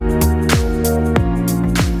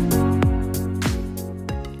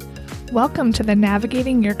Welcome to the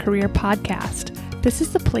Navigating Your Career podcast. This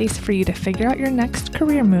is the place for you to figure out your next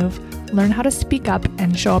career move, learn how to speak up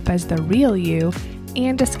and show up as the real you,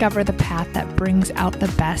 and discover the path that brings out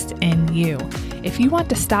the best in you. If you want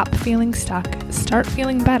to stop feeling stuck, start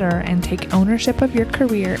feeling better, and take ownership of your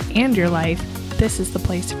career and your life, this is the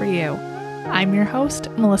place for you. I'm your host,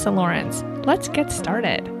 Melissa Lawrence. Let's get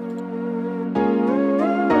started.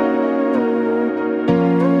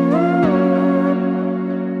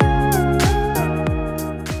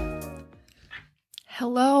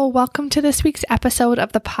 Hello, welcome to this week's episode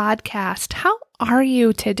of the podcast. How are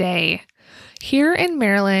you today? Here in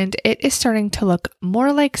Maryland, it is starting to look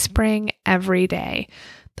more like spring every day.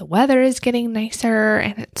 The weather is getting nicer,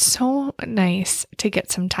 and it's so nice to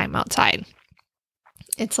get some time outside.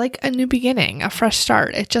 It's like a new beginning, a fresh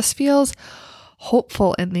start. It just feels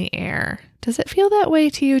hopeful in the air. Does it feel that way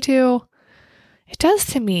to you too? It does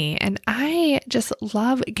to me, and I just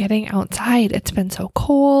love getting outside. It's been so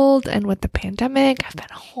cold, and with the pandemic, I've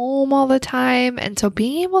been home all the time, and so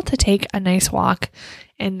being able to take a nice walk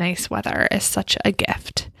in nice weather is such a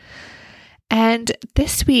gift. And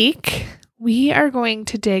this week, we are going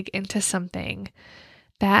to dig into something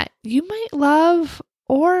that you might love,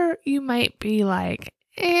 or you might be like,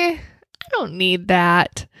 I don't need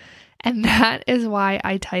that. And that is why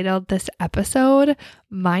I titled this episode,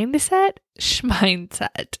 Mindset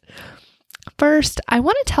Schmindset. First, I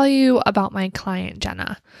want to tell you about my client,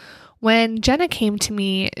 Jenna. When Jenna came to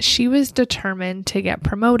me, she was determined to get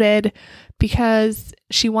promoted because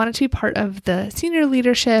she wanted to be part of the senior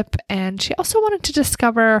leadership, and she also wanted to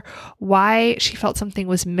discover why she felt something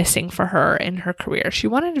was missing for her in her career. She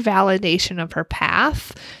wanted validation of her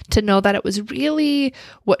path to know that it was really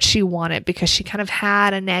what she wanted, because she kind of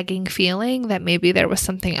had a nagging feeling that maybe there was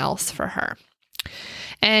something else for her.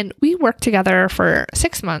 And we worked together for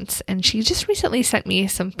 6 months, and she just recently sent me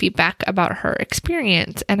some feedback about her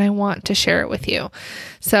experience, and I want to share it with you.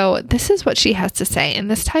 So this is what she has to say,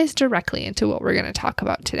 and this ties directly into what we're going to talk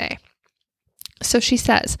about today. So she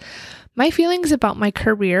says, "My feelings about my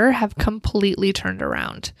career have completely turned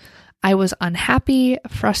around. I was unhappy,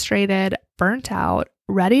 frustrated, burnt out,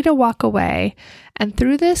 ready to walk away, and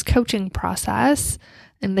through this coaching process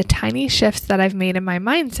and the tiny shifts that I've made in my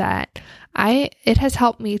mindset, it has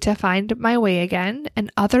helped me to find my way again,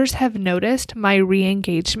 and others have noticed my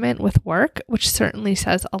re-engagement with work, which certainly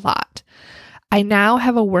says a lot. I now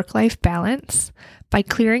have a work-life balance. By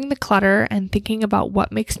clearing the clutter and thinking about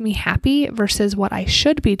what makes me happy versus what I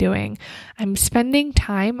should be doing, I'm spending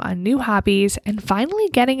time on new hobbies and finally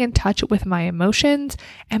getting in touch with my emotions,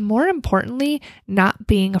 and more importantly, not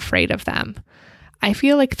being afraid of them. I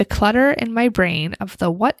feel like the clutter in my brain of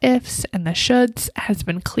the what ifs and the shoulds has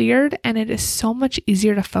been cleared, and it is so much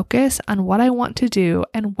easier to focus on what I want to do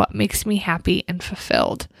and what makes me happy and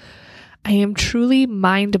fulfilled. I am truly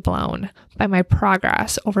mind blown by my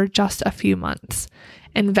progress over just a few months.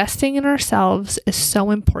 Investing in ourselves is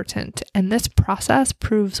so important, and this process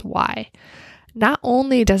proves why. Not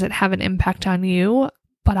only does it have an impact on you,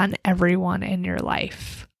 but on everyone in your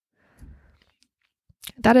life."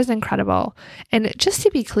 That is incredible. And just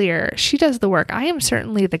to be clear, she does the work. I am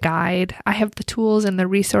certainly the guide. I have the tools and the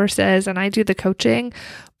resources, and I do the coaching,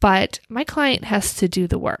 but my client has to do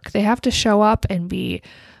the work. They have to show up and be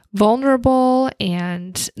vulnerable,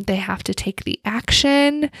 and they have to take the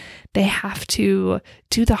action. They have to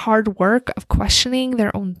do the hard work of questioning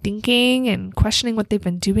their own thinking and questioning what they've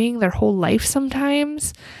been doing their whole life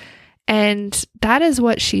sometimes. And that is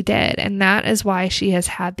what she did. And that is why she has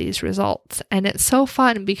had these results. And it's so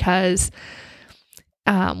fun because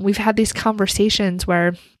we've had these conversations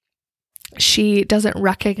where she doesn't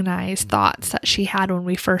recognize thoughts that she had when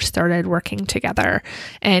we first started working together.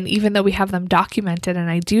 And even though we have them documented, and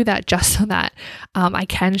I do that just so that I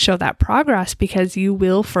can show that progress, because you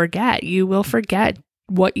will forget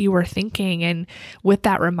what you were thinking. And with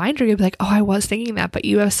that reminder, you'll be like, oh, I was thinking that, but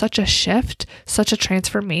you have such a shift, such a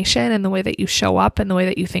transformation in the way that you show up and the way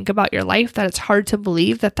that you think about your life, that it's hard to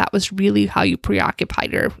believe that that was really how you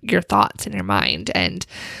preoccupied your thoughts and your mind, and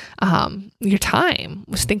your time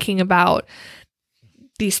was thinking about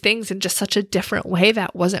these things in just such a different way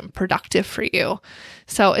that wasn't productive for you.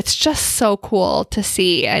 So it's just so cool to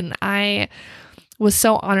see. And I was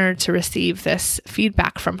so honored to receive this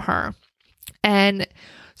feedback from her. And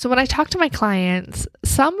so when I talk to my clients,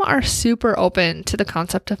 some are super open to the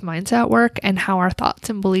concept of mindset work and how our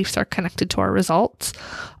thoughts and beliefs are connected to our results.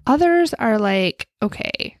 Others are like,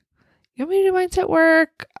 okay, you want me to do mindset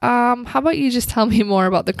work? How about you just tell me more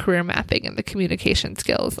about the career mapping and the communication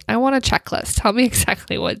skills? I want a checklist. Tell me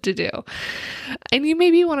exactly what to do. And you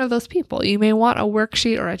may be one of those people. You may want a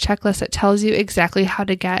worksheet or a checklist that tells you exactly how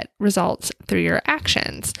to get results through your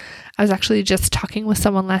actions. I was actually just talking with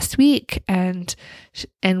someone last week, and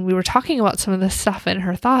we were talking about some of this stuff in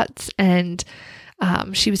her thoughts, and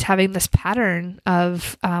she was having this pattern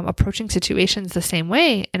of approaching situations the same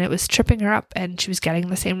way, and it was tripping her up, and she was getting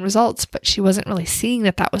the same results, but she wasn't really seeing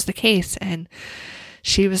that that was the case. And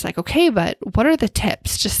she was like, okay, but what are the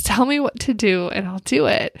tips? Just tell me what to do and I'll do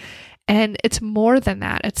it. And it's more than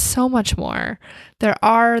that. It's so much more. There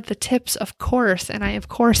are the tips, of course, and I, of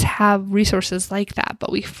course, have resources like that,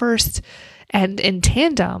 but we first and in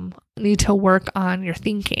tandem need to work on your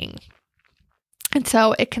thinking. And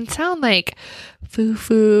so it can sound like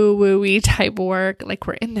foo-foo, woo-wee type work, like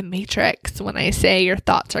we're in the Matrix when I say your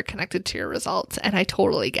thoughts are connected to your results, and I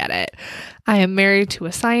totally get it. I am married to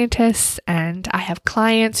a scientist, and I have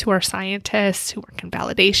clients who are scientists, who work in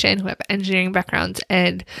validation, who have engineering backgrounds,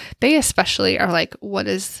 and they especially are like, what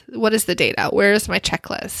is the data? Where is my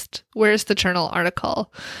checklist? Where's the journal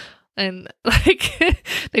article? And like,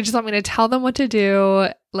 they just want me to tell them what to do.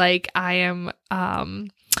 Like I am,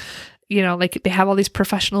 like they have all these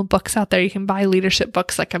professional books out there. You can buy leadership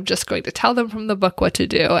books. Like I'm just going to tell them from the book what to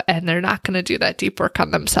do, and they're not going to do that deep work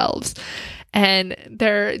on themselves. And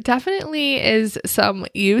there definitely is some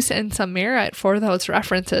use and some merit for those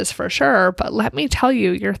references for sure. But let me tell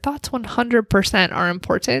you, your thoughts 100% are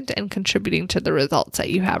important and contributing to the results that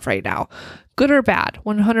you have right now. Good or bad,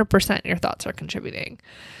 100% your thoughts are contributing.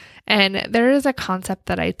 And there is a concept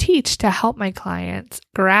that I teach to help my clients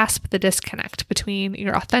grasp the disconnect between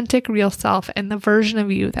your authentic, real self and the version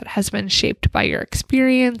of you that has been shaped by your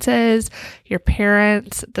experiences, your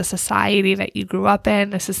parents, the society that you grew up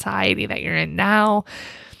in, the society that you're in now.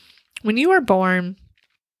 When you were born,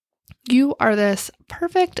 you are this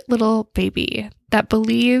perfect little baby that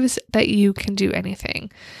believes that you can do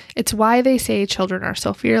anything. It's why they say children are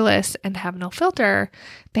so fearless and have no filter.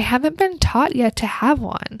 They haven't been taught yet to have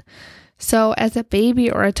one. So as a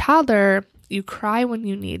baby or a toddler, you cry when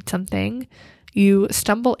you need something, you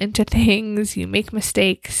stumble into things, you make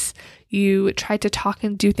mistakes, you try to talk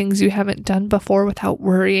and do things you haven't done before without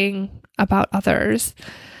worrying about others.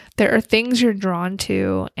 There are things you're drawn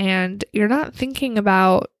to, and you're not thinking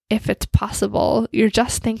about if it's possible. You're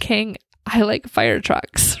just thinking, I like fire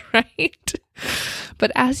trucks, right?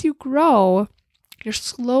 But as you grow, you're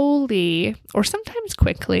slowly, or sometimes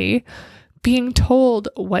quickly, being told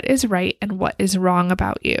what is right and what is wrong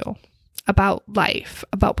about you, about life,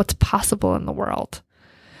 about what's possible in the world.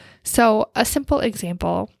 So a simple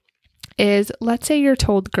example is, let's say you're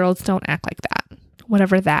told girls don't act like that,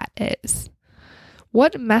 whatever that is.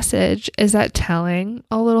 What message is that telling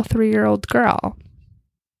a little 3-year-old girl?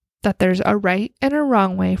 That there's a right and a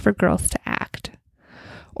wrong way for girls to act.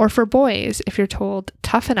 Or for boys, if you're told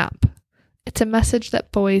toughen up, it's a message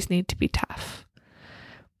that boys need to be tough.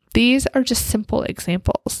 These are just simple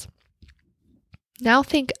examples. Now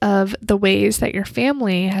think of the ways that your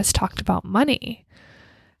family has talked about money.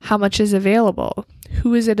 How much is available?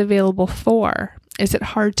 Who is it available for? Is it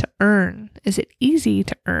hard to earn? Is it easy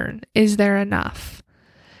to earn? Is there enough?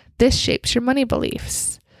 This shapes your money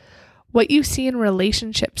beliefs. What you see in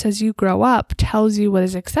relationships as you grow up tells you what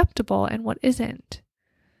is acceptable and what isn't.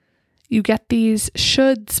 You get these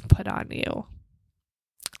shoulds put on you.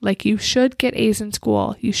 Like you should get A's in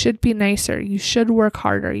school. You should be nicer. You should work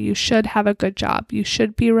harder. You should have a good job. You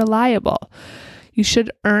should be reliable. You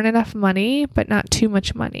should earn enough money, but not too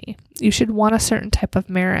much money. You should want a certain type of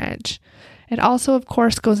marriage. It also, of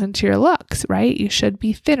course, goes into your looks, right? You should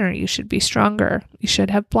be thinner. You should be stronger. You should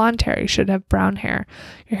have blonde hair. You should have brown hair.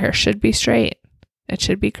 Your hair should be straight. It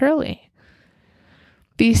should be curly.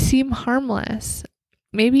 These seem harmless.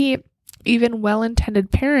 Maybe even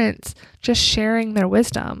well-intended parents just sharing their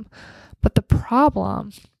wisdom. But the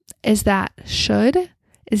problem is that should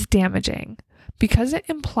is damaging because it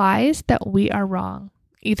implies that we are wrong.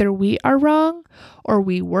 Either we are wrong, or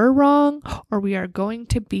we were wrong, or we are going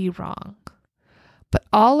to be wrong. But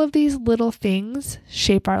all of these little things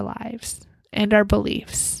shape our lives and our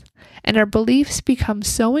beliefs. And our beliefs become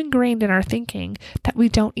so ingrained in our thinking that we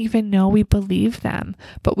don't even know we believe them.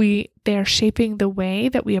 But they are shaping the way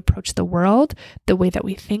that we approach the world, the way that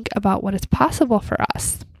we think about what is possible for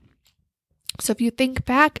us. So if you think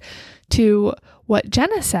back to what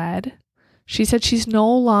Jenna said, she said she's no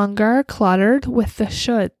longer cluttered with the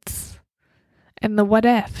shoulds and the what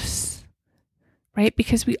ifs, right?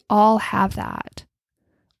 Because we all have that.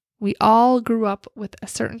 We all grew up with a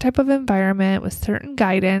certain type of environment, with certain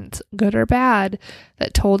guidance, good or bad,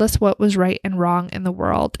 that told us what was right and wrong in the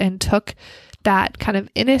world, and took that kind of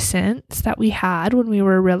innocence that we had when we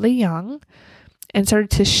were really young and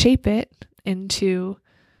started to shape it into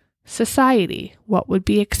society, what would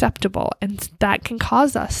be acceptable. And that can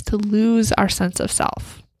cause us to lose our sense of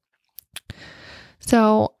self.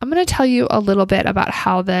 So I'm going to tell you a little bit about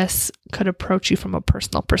how this could approach you from a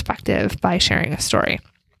personal perspective by sharing a story.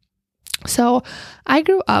 So I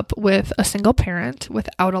grew up with a single parent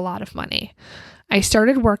without a lot of money. I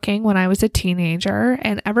started working when I was a teenager,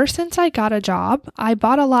 and ever since I got a job, I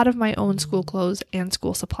bought a lot of my own school clothes and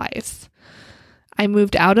school supplies. I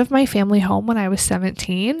moved out of my family home when I was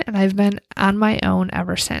 17, and I've been on my own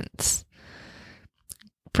ever since.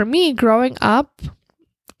 For me, growing up,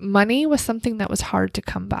 money was something that was hard to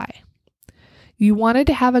come by. You wanted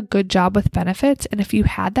to have a good job with benefits, and if you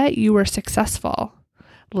had that, you were successful.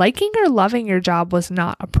 Liking or loving your job was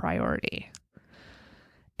not a priority.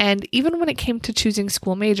 And even when it came to choosing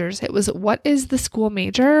school majors, it was, what is the school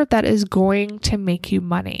major that is going to make you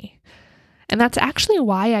money? And that's actually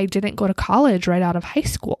why I didn't go to college right out of high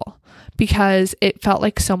school, because it felt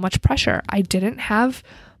like so much pressure. I didn't have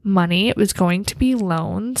money. It was going to be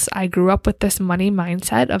loans. I grew up with this money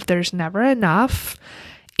mindset of there's never enough,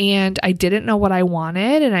 and I didn't know what I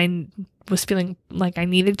wanted, and I was feeling like I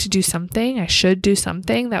needed to do something. I should do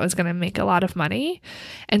something that was going to make a lot of money.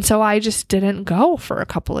 And so I just didn't go for a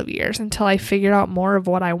couple of years until I figured out more of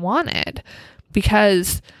what I wanted,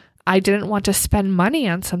 because I didn't want to spend money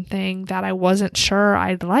on something that I wasn't sure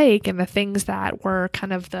I'd like, and the things that were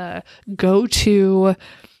kind of the go-to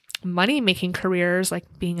money-making careers, like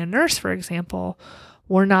being a nurse, for example,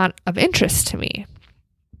 were not of interest to me.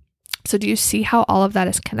 So do you see how all of that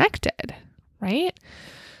is connected, right?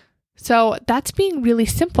 So that's being really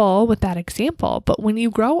simple with that example. But when you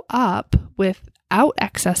grow up without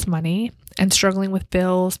excess money and struggling with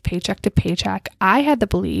bills, paycheck to paycheck, I had the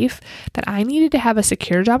belief that I needed to have a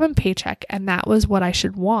secure job and paycheck, and that was what I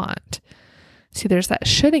should want. See, there's that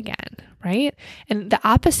should again, right? And the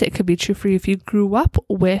opposite could be true for you if you grew up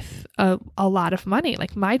with a lot of money.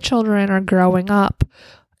 Like my children are growing up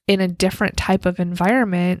in a different type of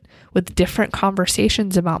environment with different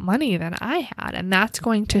conversations about money than I had, and that's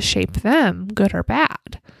going to shape them, good or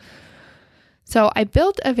bad. So I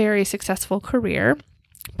built a very successful career,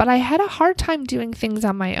 but I had a hard time doing things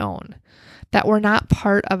on my own that were not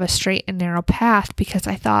part of a straight and narrow path, because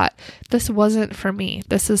I thought this wasn't for me.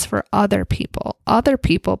 This is for other people. Other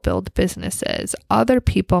people build businesses. Other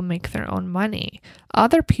people make their own money.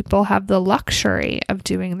 Other people have the luxury of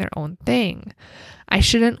doing their own thing. I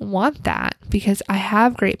shouldn't want that because I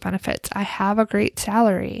have great benefits. I have a great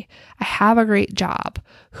salary. I have a great job.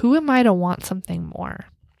 Who am I to want something more?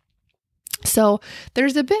 So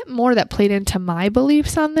there's a bit more that played into my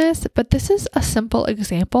beliefs on this, but this is a simple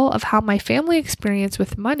example of how my family experience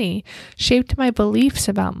with money shaped my beliefs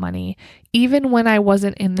about money, even when I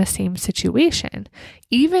wasn't in the same situation.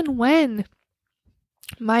 Even when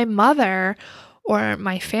my mother or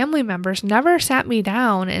my family members never sat me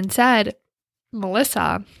down and said,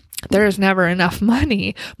 Melissa, there's never enough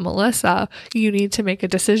money. Melissa, you need to make a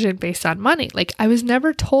decision based on money. Like I was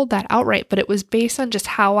never told that outright, but it was based on just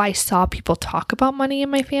how I saw people talk about money in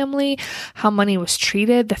my family, how money was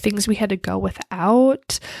treated, the things we had to go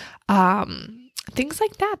without, things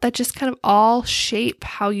like that just kind of all shape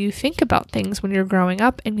how you think about things when you're growing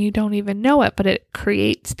up and you don't even know it, but it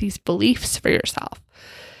creates these beliefs for yourself.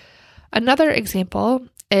 Another example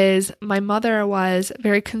is my mother was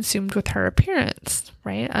very consumed with her appearance,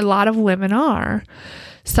 right? A lot of women are.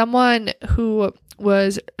 Someone who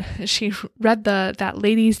she read that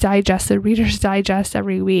Ladies Digest, the Reader's Digest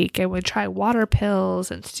every week, and would try water pills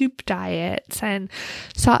and soup diets and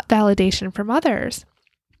sought validation from others.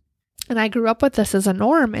 And I grew up with this as a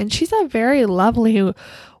norm, and she's a very lovely,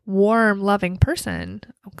 warm, loving person.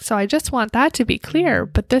 So I just want that to be clear.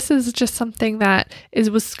 But this is just something that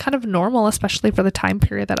was kind of normal, especially for the time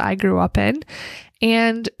period that I grew up in.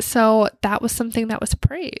 And so that was something that was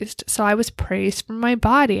praised. So I was praised for my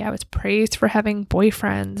body. I was praised for having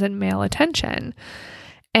boyfriends and male attention.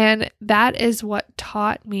 And that is what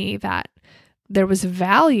taught me that there was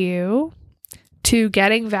value to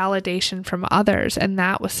getting validation from others. And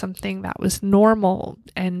that was something that was normal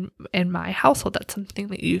and in my household. That's something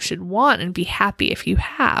that you should want and be happy if you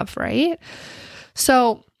have, right?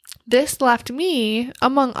 So this left me,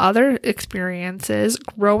 among other experiences,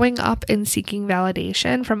 growing up and seeking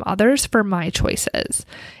validation from others for my choices.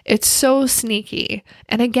 It's so sneaky.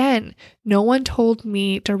 And again, no one told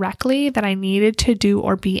me directly that I needed to do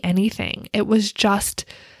or be anything. It was just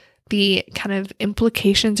the kind of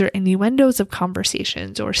implications or innuendos of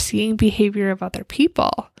conversations or seeing behavior of other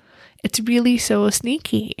people. It's really so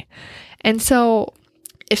sneaky. And so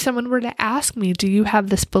if someone were to ask me, do you have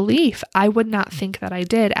this belief? I would not think that I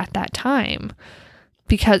did at that time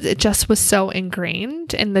because it just was so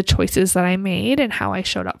ingrained in the choices that I made and how I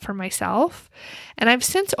showed up for myself. And I've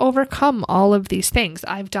since overcome all of these things.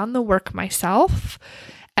 I've done the work myself.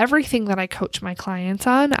 Everything that I coach my clients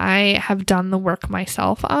on, I have done the work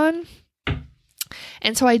myself on.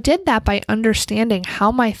 And so I did that by understanding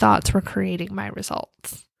how my thoughts were creating my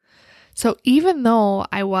results. So even though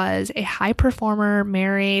I was a high performer,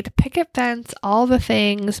 married, picket fence, all the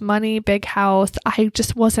things, money, big house, I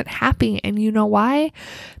just wasn't happy. And you know why?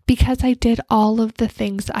 Because I did all of the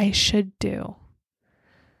things I should do.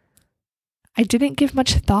 I didn't give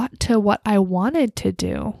much thought to what I wanted to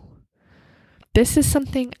do. This is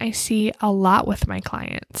something I see a lot with my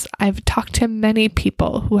clients. I've talked to many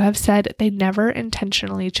people who have said they never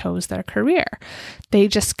intentionally chose their career. They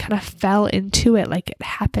just kind of fell into it like it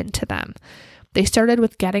happened to them. They started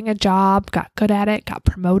with getting a job, got good at it, got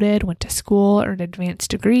promoted, went to school, earned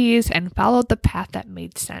advanced degrees, and followed the path that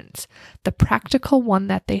made sense, the practical one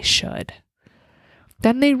that they should.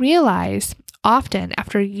 Then they realize, often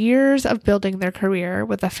after years of building their career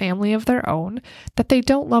with a family of their own, that they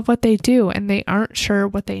don't love what they do and they aren't sure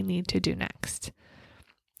what they need to do next.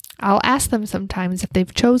 I'll ask them sometimes if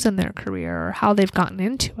they've chosen their career or how they've gotten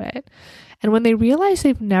into it. And when they realize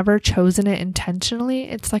they've never chosen it intentionally,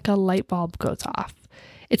 it's like a light bulb goes off.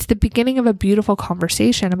 It's the beginning of a beautiful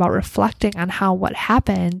conversation about reflecting on what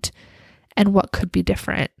happened and what could be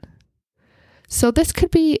different. So this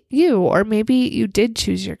could be you, or maybe you did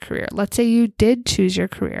choose your career. Let's say you did choose your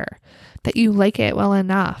career, that you like it well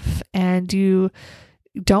enough and you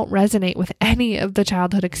don't resonate with any of the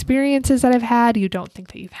childhood experiences that I've had. You don't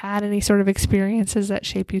think that you've had any sort of experiences that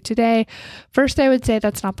shape you today. First, I would say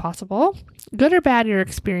that's not possible. Good or bad, your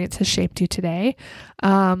experience has shaped you today.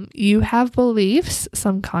 You have beliefs,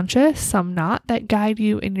 some conscious, some not, that guide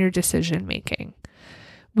you in your decision making.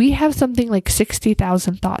 We have something like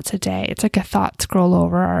 60,000 thoughts a day. It's like a thought scroll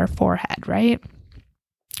over our forehead, right?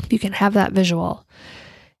 You can have that visual.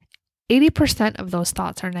 80% of those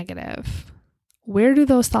thoughts are negative. Where do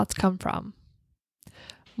those thoughts come from?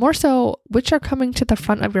 More so, which are coming to the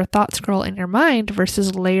front of your thought scroll in your mind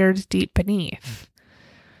versus layered deep beneath?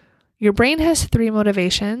 Your brain has 3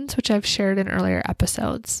 motivations, which I've shared in earlier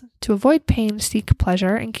episodes. To avoid pain, seek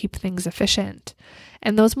pleasure, and keep things efficient.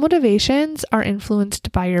 And those motivations are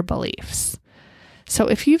influenced by your beliefs. So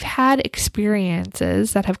if you've had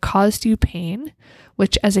experiences that have caused you pain,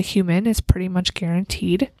 which as a human is pretty much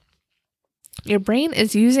guaranteed, your brain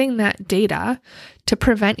is using that data to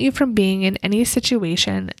prevent you from being in any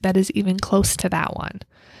situation that is even close to that one.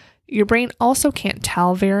 Your brain also can't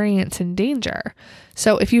tell variance in danger.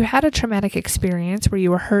 So if you had a traumatic experience where you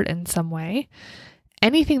were hurt in some way,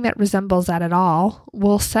 anything that resembles that at all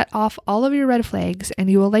will set off all of your red flags, and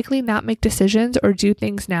you will likely not make decisions or do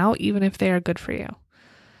things now, even if they are good for you.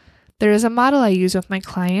 There is a model I use with my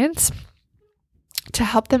clients to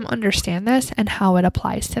help them understand this and how it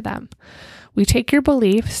applies to them. We take your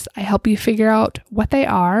beliefs, I help you figure out what they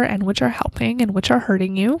are and which are helping and which are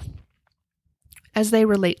hurting you as they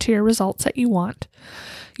relate to your results that you want.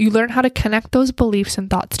 You learn how to connect those beliefs and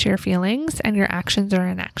thoughts to your feelings and your actions or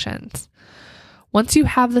inactions. Once you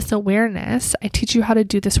have this awareness, I teach you how to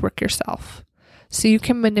do this work yourself. So you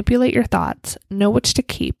can manipulate your thoughts, know which to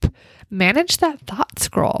keep, manage that thought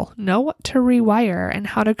scroll, know what to rewire, and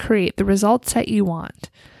how to create the results that you want.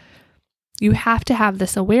 You have to have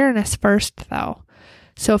this awareness first, though.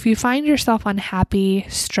 So if you find yourself unhappy,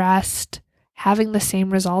 stressed, having the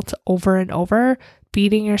same results over and over,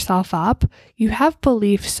 beating yourself up, you have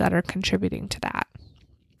beliefs that are contributing to that.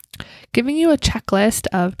 Giving you a checklist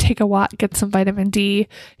of take a walk, get some vitamin D,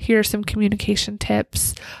 here are some communication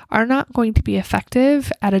tips, are not going to be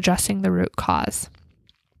effective at addressing the root cause.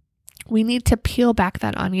 We need to peel back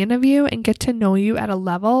that onion of you and get to know you at a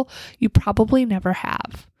level you probably never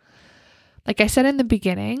have. Like I said in the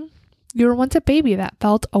beginning, you were once a baby that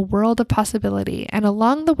felt a world of possibility, and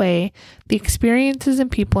along the way, the experiences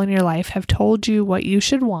and people in your life have told you what you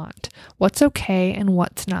should want, what's okay, and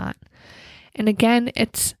what's not. And again,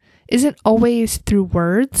 it isn't always through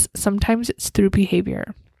words, sometimes it's through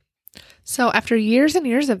behavior. So after years and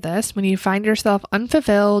years of this, when you find yourself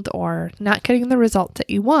unfulfilled or not getting the results that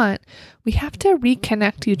you want, we have to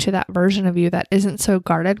reconnect you to that version of you that isn't so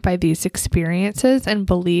guarded by these experiences and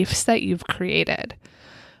beliefs that you've created.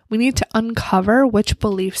 We need to uncover which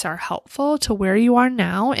beliefs are helpful to where you are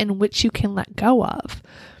now and which you can let go of.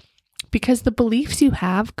 because the beliefs you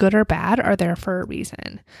have, good or bad, are there for a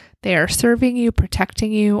reason. They are serving you,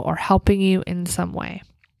 protecting you, or helping you in some way.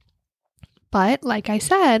 But like I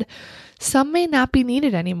said, some may not be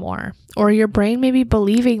needed anymore, or your brain may be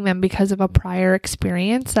believing them because of a prior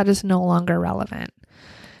experience that is no longer relevant.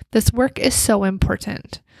 This work is so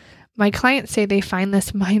important. My clients say they find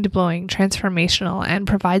this mind-blowing, transformational, and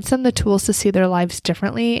provides them the tools to see their lives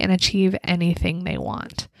differently and achieve anything they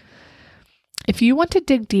want. If you want to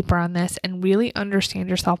dig deeper on this and really understand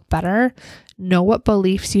yourself better, know what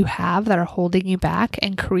beliefs you have that are holding you back,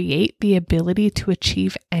 and create the ability to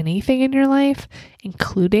achieve anything in your life,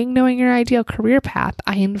 including knowing your ideal career path,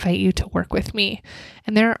 I invite you to work with me.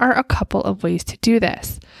 And there are a couple of ways to do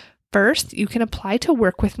this. First, you can apply to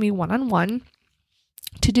work with me one-on-one.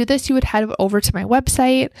 To do this, you would head over to my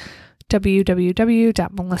website,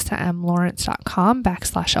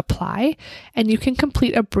 www.melissamlawrence.com/apply, and you can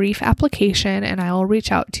complete a brief application, and I will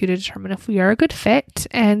reach out to you to determine if we are a good fit,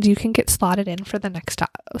 and you can get slotted in for the next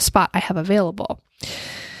spot I have available.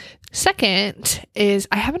 Second is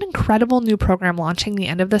I have an incredible new program launching the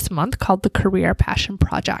end of this month called the Career Passion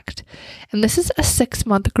Project. And this is a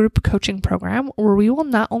 6-month group coaching program where we will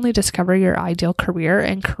not only discover your ideal career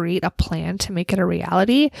and create a plan to make it a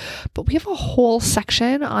reality, but we have a whole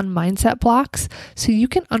section on mindset blocks so you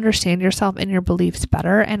can understand yourself and your beliefs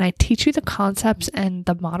better. And I teach you the concepts and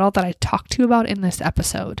the model that I talked to you about in this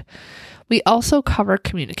episode. We also cover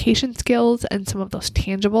communication skills and some of those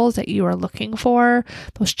tangibles that you are looking for.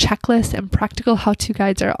 Those checklists and practical how-to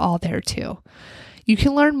guides are all there too. You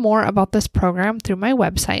can learn more about this program through my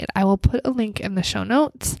website. I will put a link in the show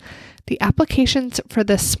notes. The applications for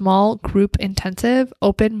this small group intensive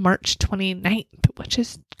open March 29th, which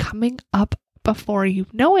is coming up before you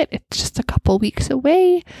know it. It's just a couple weeks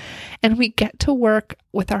away. And we get to work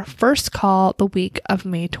with our first call the week of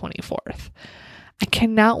May 24th. I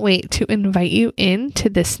cannot wait to invite you into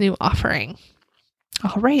this new offering.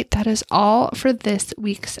 All right, that is all for this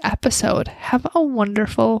week's episode. Have a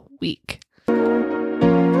wonderful week.